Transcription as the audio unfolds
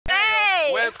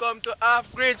Welcome to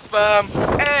Offgridja farm.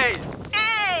 Hey!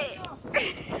 Hey!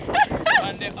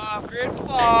 On the Offgridja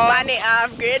farm. On the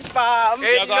Offgridja farm.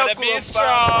 You're gonna be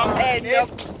strong. Hey,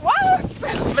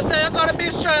 what? Mister, you're gonna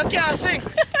be strong. You can't sing.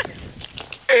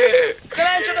 Can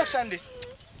I introduction this?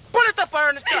 Pull it up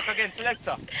around the track again,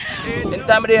 selector. In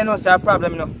time of day, you know, so a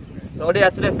problem, you know. So they are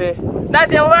today for...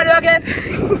 Nancy, what do you again?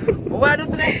 What do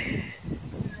you today?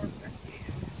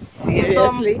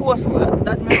 Seriously? Some post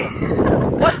that man.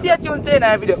 But stay tuned to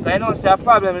the video, because I know it's a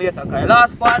problem later, because the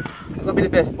last part is going to be the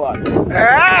best part.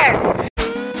 Alright!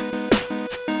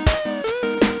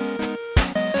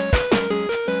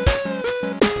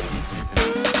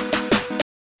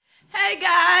 Hey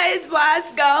guys,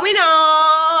 what's going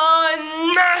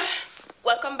on?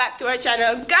 Welcome back to our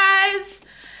channel, guys.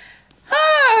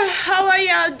 How are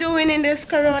y'all doing in this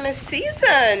corona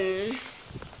season?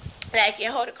 Like,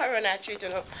 yeah, how the corona treat, you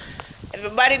know?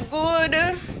 Everybody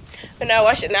good? We're not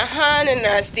washing our hands and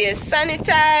not stay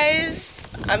sanitized.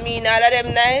 I mean, all of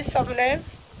them nice, some of them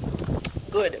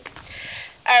good.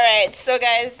 Alright, so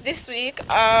guys, this week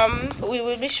we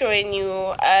will be showing you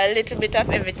a little bit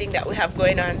of everything that we have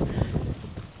going on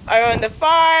around the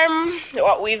farm,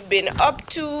 what we've been up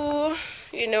to,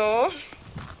 you know.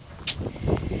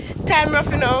 Time rough,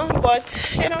 you know,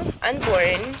 but you know, and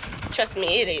boring. Trust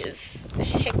me, it is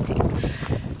hectic,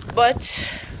 but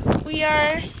we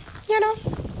are, you know,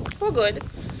 we're good.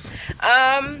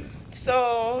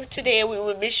 So today we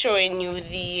will be showing you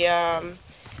the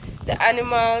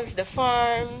animals, the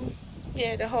farm,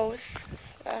 yeah, the house,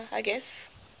 I guess.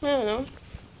 I don't know.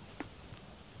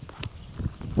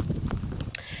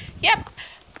 Yep.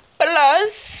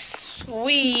 Plus,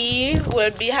 we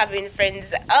will be having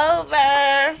friends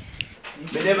over.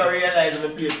 I never realized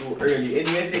when I play too early.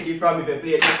 Anyway, take it from if I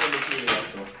play it from the play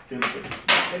also. Simple.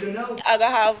 I don't know. I'm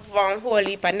gonna have one whole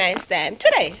heap of nice time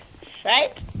today,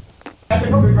 right?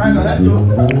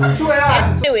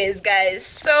 Anyways, guys,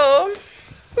 so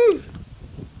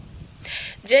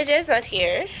JJ's not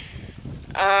here.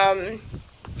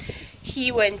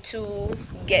 He went to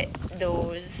get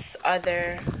those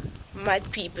other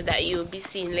mad people that you'll be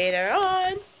seeing later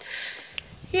on.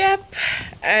 Yep,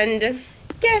 and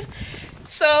yeah.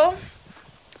 So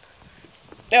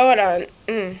hold on.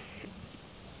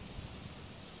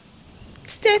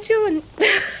 Stay tuned.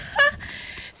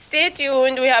 Stay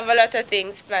tuned. We have a lot of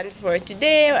things planned for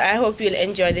today. I hope you'll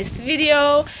enjoy this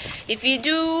video. If you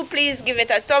do, please give it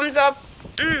a thumbs up.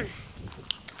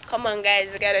 Come on,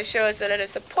 guys, you gotta show us a little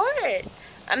support.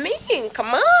 I mean,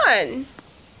 come on.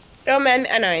 Don't mind me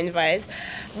annoying advice.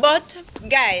 But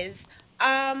guys,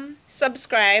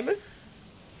 subscribe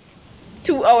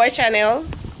to our channel.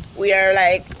 We are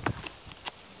like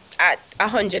at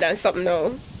 100 and something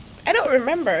now. I don't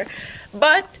remember.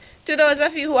 But to those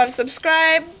of you who have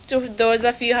subscribed, to those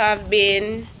of you who have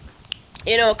been,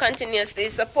 you know, continuously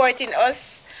supporting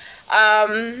us,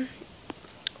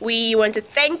 we want to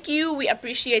thank you. We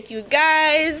appreciate you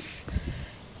guys.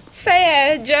 So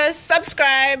yeah, just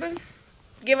subscribe,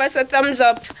 give us a thumbs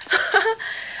up,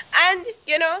 and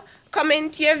you know,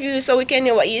 comment your views so we can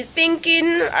know what you're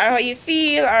thinking or how you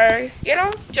feel, or you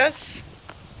know, just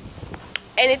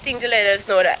anything to let us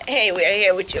know that hey, we are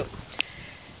here with you.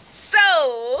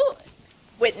 So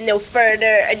with no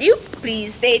further ado,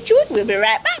 please stay tuned. We'll be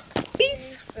right back.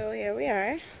 Peace. So here we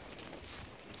are.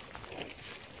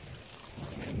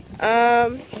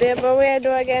 Babe, what we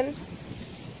do again?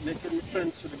 Making the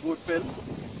fence for the goat pen.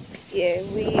 Yeah,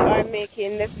 we are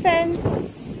making the fence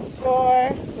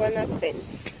for, well, not fence.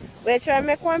 We're trying to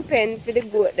make one pen for the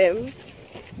goat them.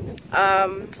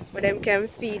 Where them can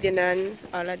feed in and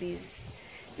all of these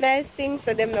nice things,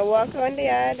 so them to walk around the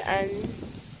yard and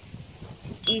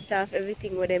eat off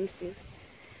everything with them see.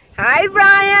 Hi,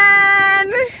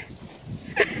 Brian!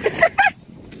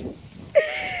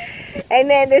 And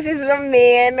then this is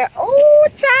Romaine. Oh,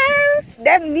 child,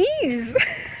 them knees.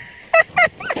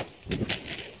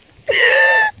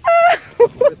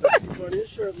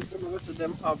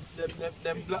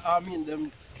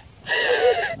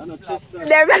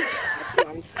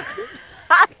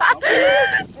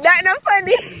 That's not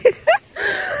funny.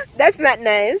 That's not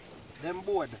nice. Them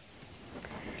board.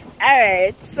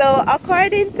 Alright, so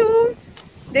according to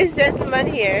this gentleman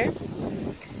here,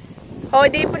 how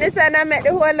deep in the sand I met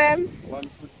the whole 1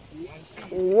 foot.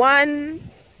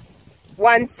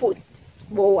 1 foot,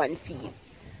 but 1 feet.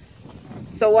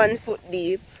 So 1 foot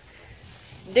deep.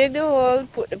 Dig the hole,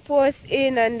 put the post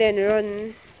in, and then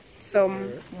run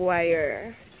some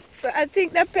wire. So I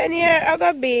think the pen here are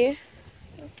gonna be,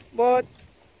 but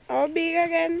how big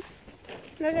again?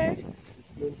 Okay.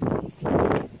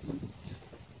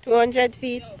 200 feet. 200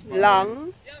 feet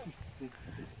long.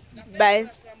 by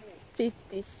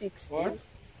 50, 60. What?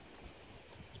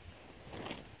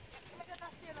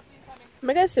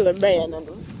 I can see what Brian do.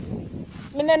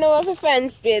 I don't know if a fan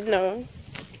spade now.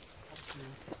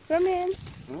 Come in.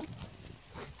 Hmm?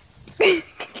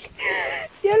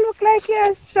 You look like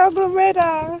you're struggle,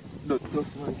 brother. Look,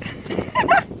 man.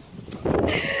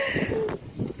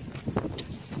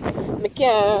 I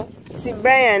can see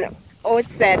Brian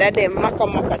outside of the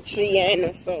maka tree, you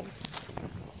know, so.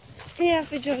 I have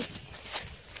to just.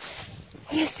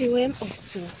 Let's see where I'm up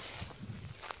to.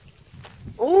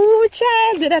 Oh,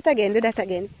 child, do that again, do that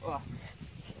again. Oh.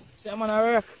 See, I'm on a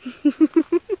work.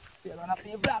 See, I'm on a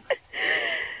pay black.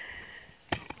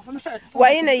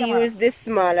 Why you not use this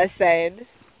smaller side?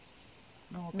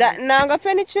 No, That now gonna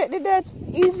penetrate the dirt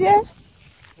easier?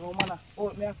 no, man.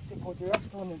 Oh, me have to take out the rock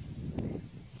stone.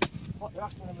 What the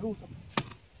rock stone I'm loose up.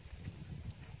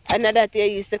 And now that you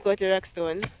used to cut the rock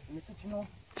stone. I'm switching now.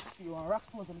 See, you want rock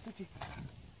stones, I'm switching.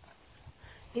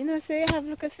 You know, so you have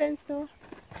look of sense now.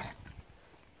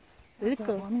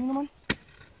 Liquor. Man.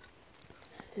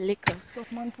 Liquor. So,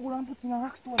 man, fool and put in a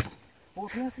rock stone. Oh,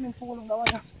 you see me fall on the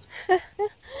wire.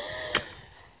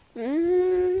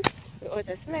 What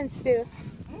a cement still.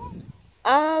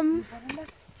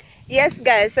 Yes,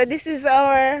 guys, so this is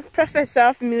our professor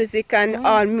of music and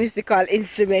all musical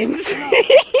instruments.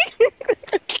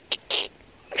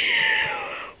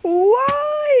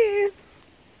 Why?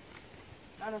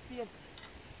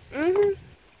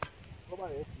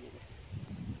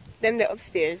 Them the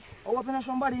upstairs. Oh, open up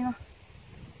somebody, you know.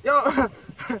 Yo,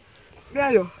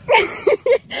 there you.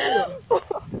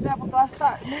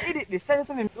 Edit this. Send it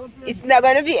to me. It's not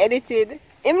gonna be edited.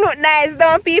 Him look nice,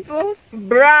 don't people?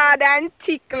 Broad and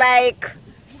thick like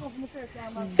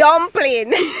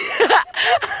dumpling.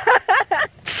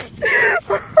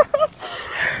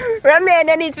 Remain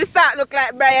needs to start look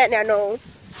like Brian, you know.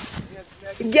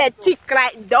 Get thick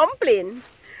like dumpling.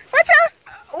 What that?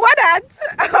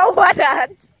 What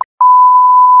that?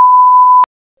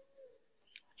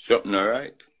 Something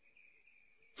alright.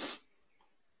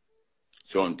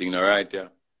 Something alright, yeah.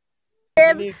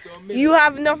 You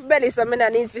have enough belly, so I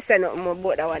don't need to say nothing more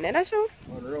about that one, eh? That's true?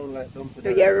 Round like dumpling. So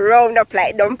you're round up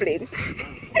like dumpling.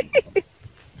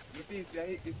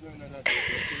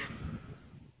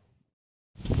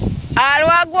 All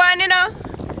what go on, you know?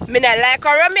 Me not like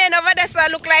a remain over there, so I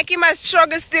look like he must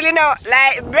struggle still, you know.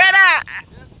 Like, brother,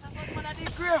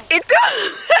 it too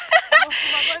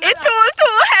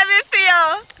heavy for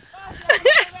you.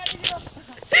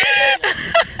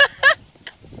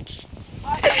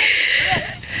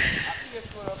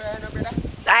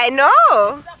 I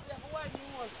know.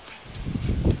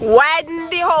 Widen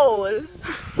the hole.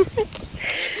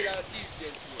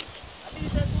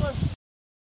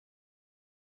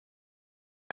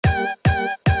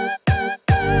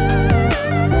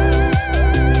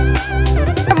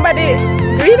 Somebody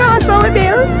greenhouse over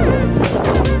there.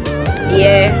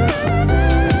 Yeah.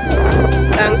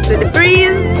 Thanks to the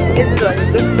breeze, this is what it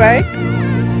looks like.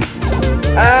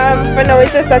 For now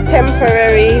it's just a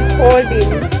temporary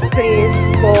holding place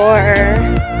for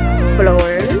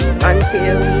flowers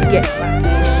until we get back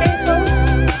in shape house.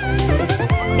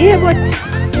 Yeah, but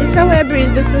this is how I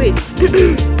breeze do to it.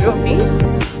 Okay.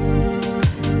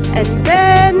 And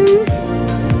then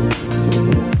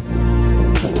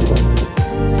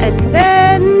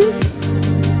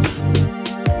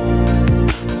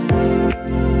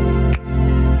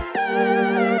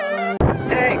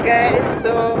alright guys,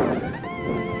 so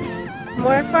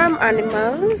more farm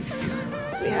animals.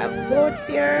 We have goats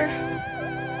here.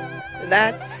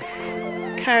 That's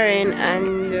Karen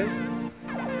and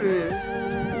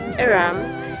a ram.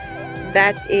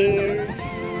 That is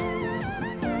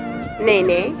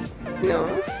Nene. No,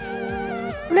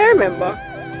 I remember.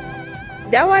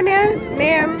 That one here,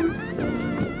 name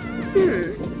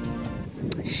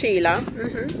Sheila.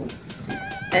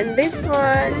 And this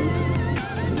one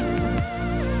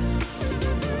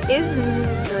is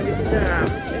this is the ram.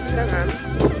 This is the ram.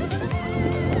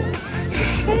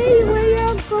 Hey, where you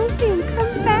going?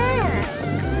 Come back.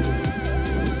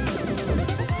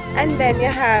 And then you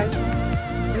have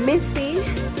Missy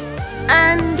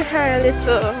and her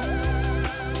little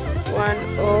one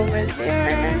over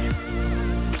there.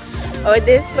 Oh,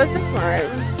 this was the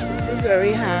farm. This is where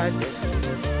we had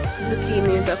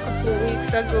zucchinis a couple of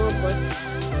weeks ago, but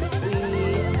we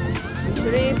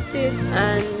raped it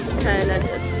and kind of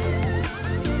just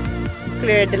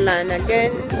cleared the land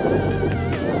again.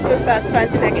 So we start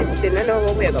planting again. Still don't know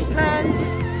what we're going to plant.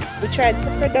 We tried to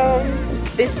pepper down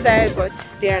this side, but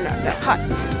they are not that hot.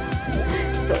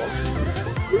 So,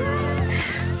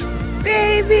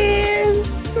 babies!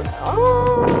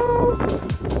 Oh!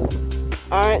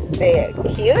 Aren't they a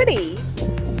cutie?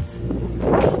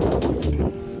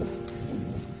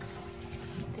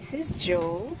 This is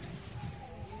Joe.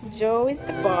 Joe is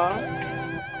the boss.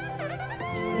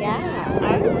 Yeah,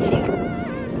 aren't you?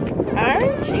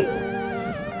 Aren't you?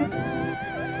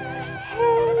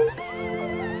 Hey.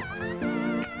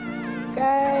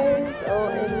 Guys,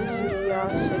 OMG, y'all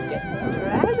should get some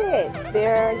rabbits.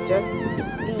 They're just the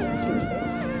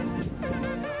cutest.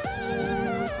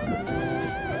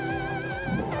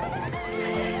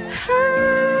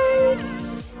 Hi.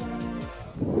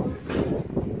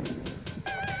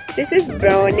 This is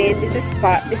Brownie, this is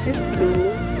Spot, this is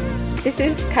Blue, this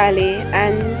is Callie,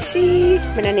 and she,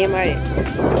 I'm gonna name her it.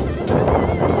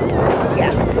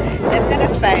 Yeah, they're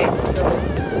gonna fight, so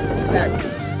that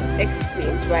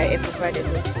explains why everybody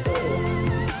was so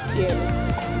fearless.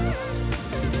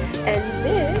 And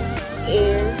this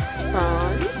is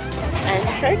Fawn and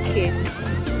her kids,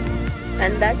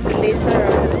 and that's Liz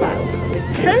around the back with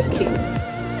her kids.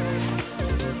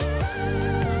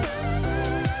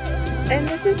 And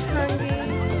this is Hungry.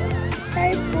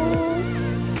 Hey Pooh.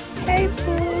 Hey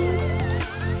Pooh.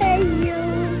 Hey you.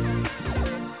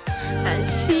 And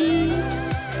she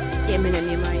came in and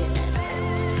named her.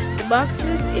 The box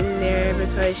is in there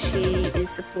because she is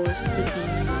supposed to be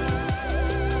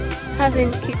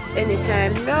having kids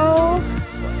anytime now.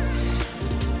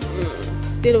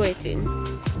 Still waiting.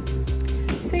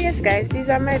 So yes guys, these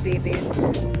are my babies.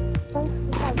 Oh,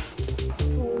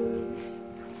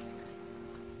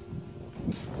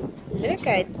 look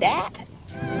at that.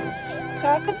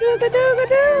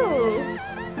 Cock-a-doodle-doodle-doo.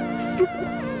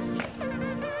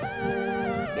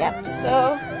 Yep,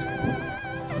 so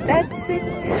that's it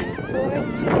for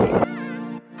today.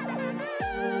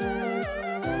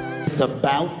 It's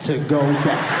about to go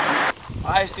back.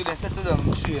 I still settle them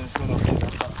machine so no thing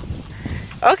that's all.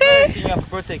 Okay. First thing you have to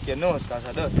protect your nose because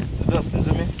of dust. The dust, you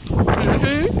see me?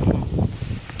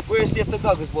 We're safe the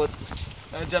goggles, but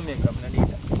in Jamaica, I don't need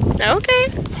that. Okay.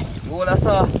 All I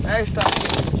saw, I start.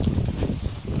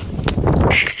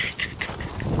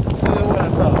 See what I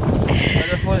saw? I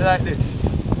just hold it like this.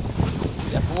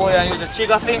 You have to hold it and use the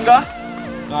trigger finger.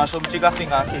 Now show me trigger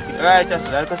finger and kick it. Right, that's a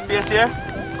little space here.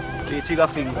 The trigger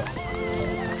finger.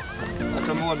 That's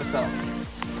how I hold this out.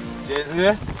 See it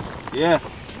here? Yeah.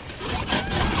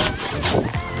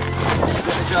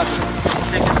 Drop it.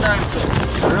 Take your time, sir.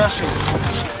 Rush it.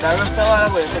 Now rush the all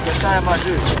away. Take your time and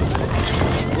do it.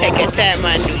 Take your time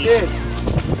and do it.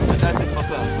 That's it for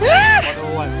class.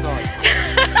 One side.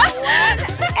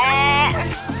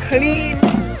 Clean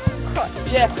cut.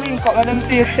 Yeah, clean cut. Let them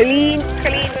see it. Clean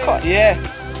cut. Yeah.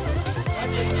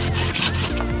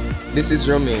 This is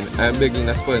Romain. I'm begging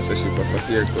a sponsorship of a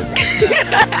haircut.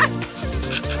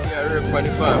 Yeah, I work on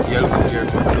the farm. Yeah, look at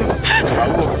haircut. So I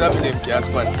hope some of them can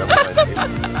sponsor me.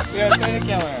 Yeah, turn the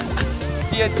camera.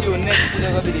 Stay tuned. Next video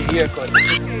will be the haircut.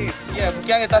 Yeah, if we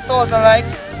can get 1,000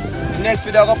 likes, the next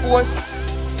video I go post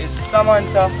is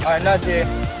Samantha or Najee.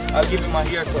 I'll give him a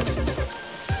haircut.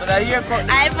 So the haircut.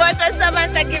 I vote for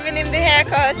Samantha giving him the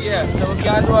haircut. Yeah, so we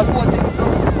can do a voting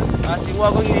and see who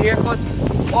are going to get a haircut.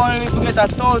 Only if we get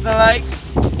 1,000 likes,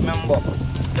 remember.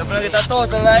 If we get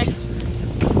 1,000 likes,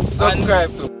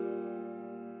 subscribe to.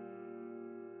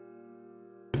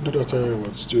 Did I tell you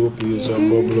what? Stew peas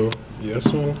and bubbler. Yes,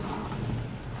 man.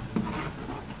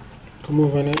 Come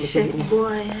over now. Chef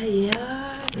boy,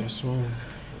 yeah. Yes, man.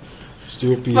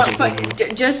 Stew peas and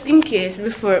bubbler. Just in case,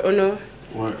 before Uno.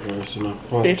 White rice in a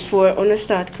pot. Before Uno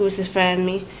start crucifying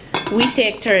me, we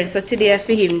take turns. So today I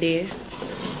for him there.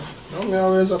 No, me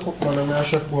always a cook, man. I'm a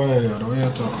chef boy here. What are you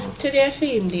talking about? Today I for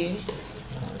him there.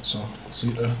 Alright, so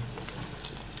see there.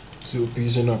 Stew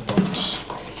peas in a pot.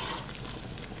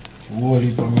 Whole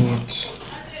heap of meat.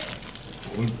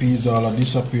 All peas all a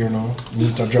disappear now.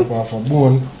 Meat a drop off a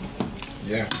bone.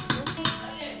 Yeah.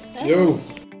 Yo.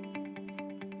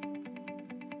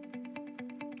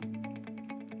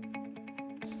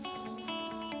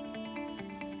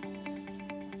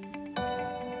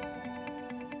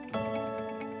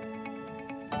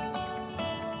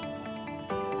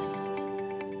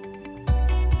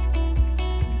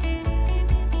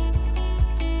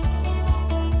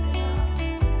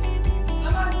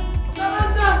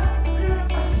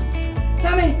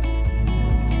 Sammii!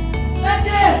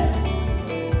 Najee!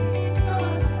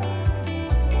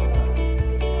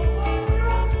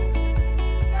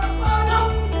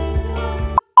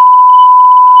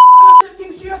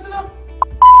 Everything serious enough?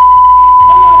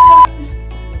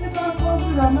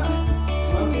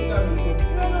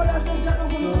 No, that's just Jack.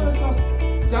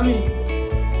 Sammii!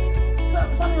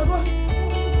 Sammii, go.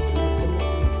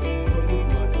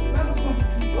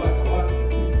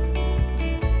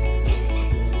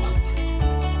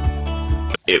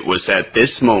 It was at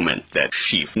this moment that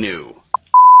she knew.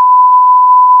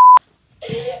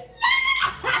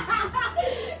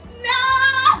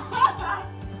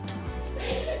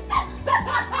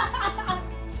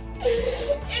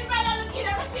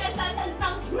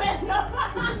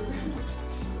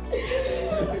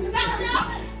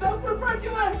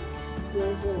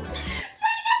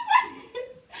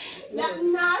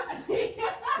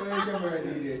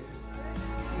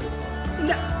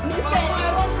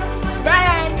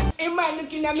 Brian, am I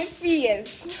looking at my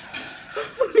face?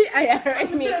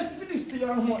 I'm thirsty for this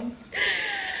one.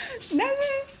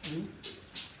 Nothing.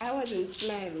 I wasn't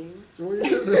smiling. Look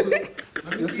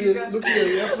here.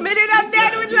 Me did not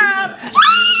dead with laugh.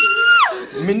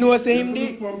 Me know say him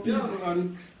did.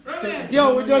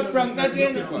 Yo, we just prank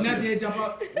Najee jump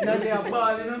up. Najee a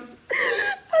ball, you know.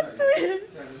 I swear.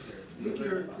 Look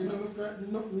here, you know,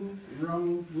 nothing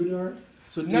wrong with her.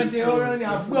 So Najee around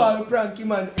here, ball prank him,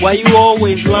 man. Why you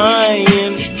always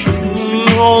lying?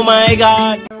 Oh my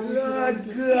God. Lord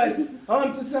God.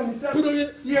 I'm to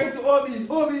Sammii. Here to Obi.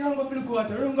 Obi, run go look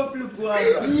water.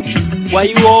 Why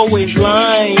you always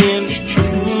lying?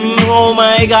 Oh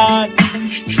my God.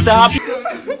 Stop.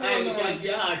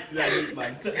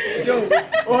 Yo,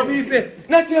 Obi say,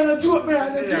 Najee on a joke,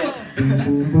 man.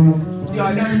 Yo,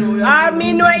 I don't know. I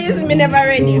mean, no, is me never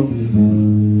ready.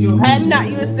 I'm not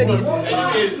used to this.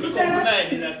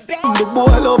 The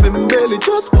boy love him belly,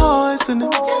 just poison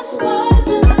him.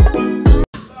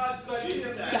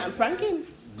 Can't prank him.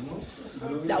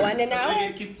 That one now?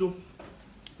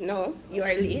 No, you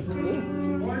are late.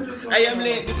 I am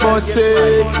late.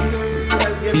 Bossy.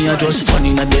 Me a just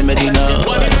funny na de Medina.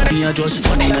 Me a just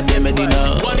funny na de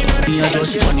Medina. Me a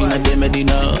just funny na de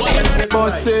Medina.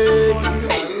 Bossy.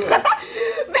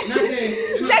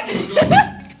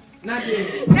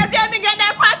 Najee, Najee, me get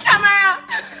that for camera.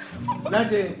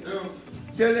 Najee,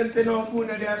 tell them say no food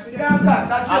in there.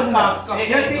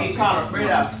 Yes,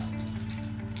 brother.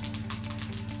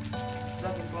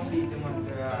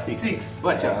 6.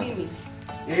 Watch out. You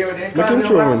hear they call me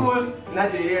over school?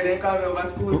 Najee, you hear they call me over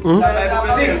school? 6,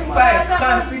 5,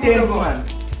 confidence, man.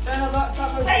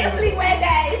 Say you flick where,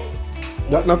 guys.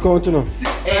 that not counting now.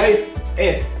 F.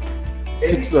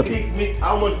 6 that. 6,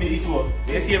 how much me each one?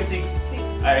 You see him 6?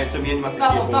 Alright, so me and my fish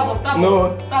shake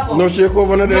over. No shake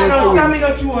over no there. No, Sammii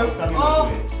not you.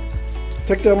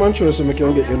 Take them and show so we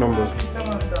can get your number.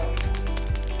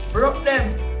 Broke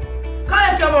them.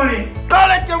 Collect your money.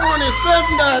 Collect your money,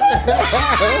 send that.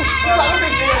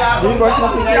 Give back your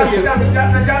money.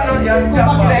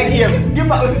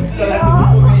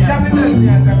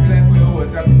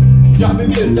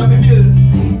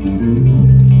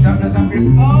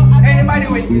 Anybody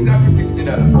win is happy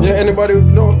 $50. Yeah, anybody?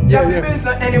 No. Yeah.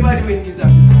 Anybody win is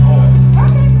happy.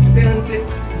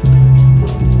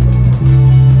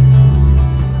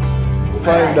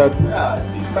 Find that.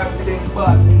 Confidence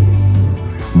boss.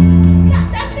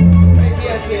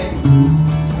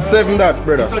 7 that,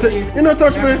 brother. You know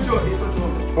touch me.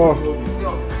 Oh.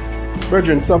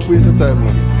 Brethren, stop wasting time,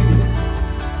 man.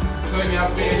 So you have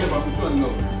to play him up to no.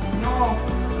 No,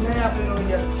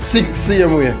 6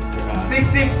 same way. 6.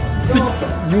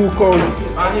 6 you count.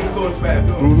 And him count 5.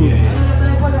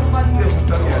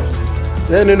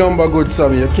 Any number good,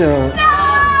 Sammii. You can't.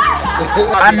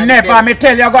 I never me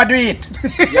tell you go do it.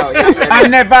 I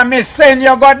never me saying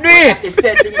you go do it. Pull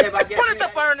it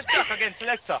up around the track against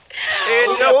selector.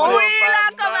 We'll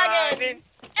come again.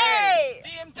 Hey.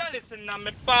 DM Jallison on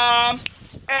my palm.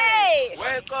 Hey.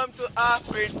 Welcome to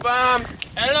Offgridja farm.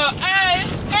 Hello, hey.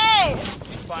 Hey.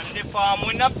 On the farm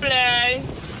we not play.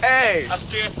 Hey. A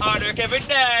straight hard work every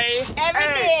day. Every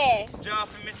day.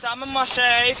 Dropping me some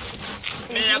mushy.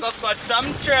 Me I go cut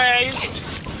some trays.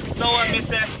 So when me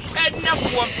say, head up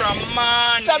one from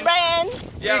man. So Brian,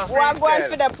 yeah, what going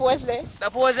for the pose there? The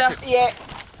pose? Yeah.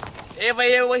 Every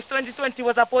year was 2020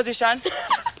 was a position.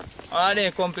 Oh, they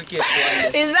complicated.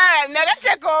 It's alright, I'm gonna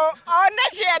check out all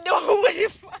that shit do with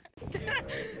it.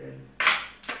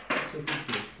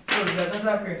 That's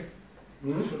okay.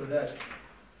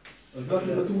 Is that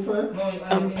the 2-5? No,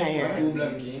 Umpire. Two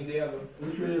blanky in there.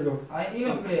 Which way you go? You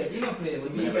don't play. We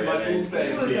never do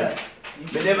fair. I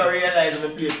never realized I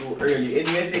play too early.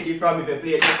 Anyway, take it from if I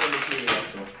play it from the play. So,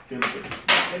 simple.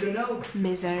 I don't know.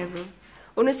 Miserable.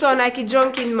 When you sound like a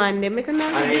drunken man, they make a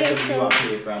noise. And I just want to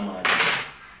play from man.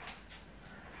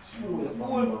 You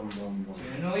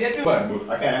know, you do.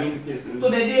 Okay, I mean this. So the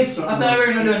day, after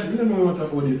we're not done. You don't know what I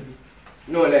got it.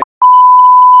 No, like.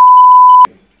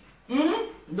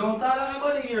 Don't tell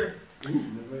anybody here.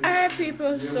 Alright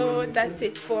people, so that's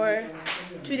it for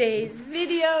today's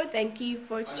video. Thank you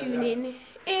for tuning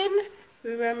in.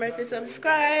 Remember to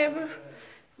subscribe,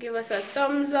 give us a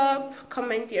thumbs up,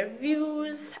 comment your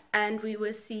views, and we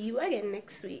will see you again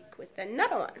next week with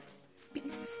another one.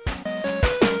 Peace.